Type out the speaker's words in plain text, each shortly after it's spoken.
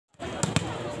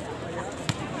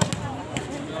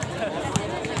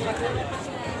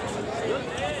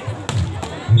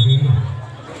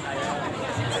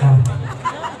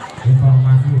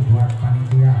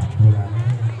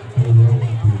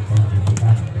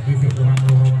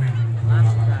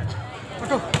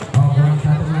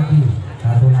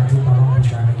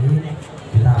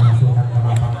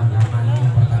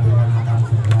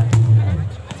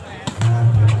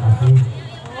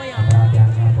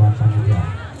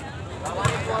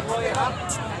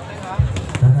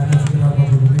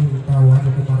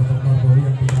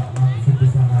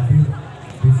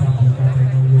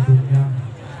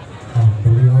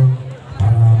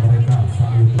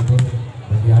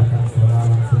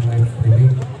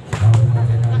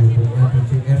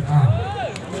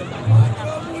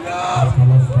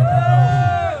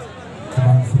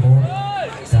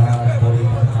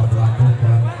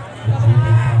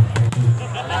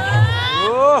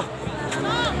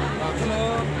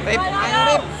Rip, ayo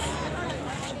Rip.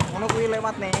 Ngono kuwi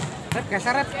lewat nih. Rip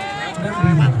geser Rip.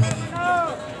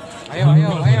 Ayo.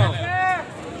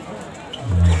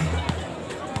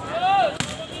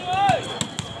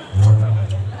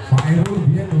 Pak Eru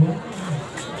dia loh.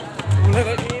 Mulai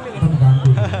kayak gini loh.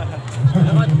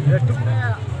 Lewat reduknya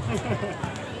ya.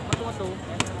 Metu.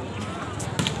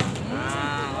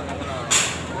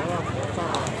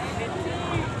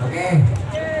 Oke.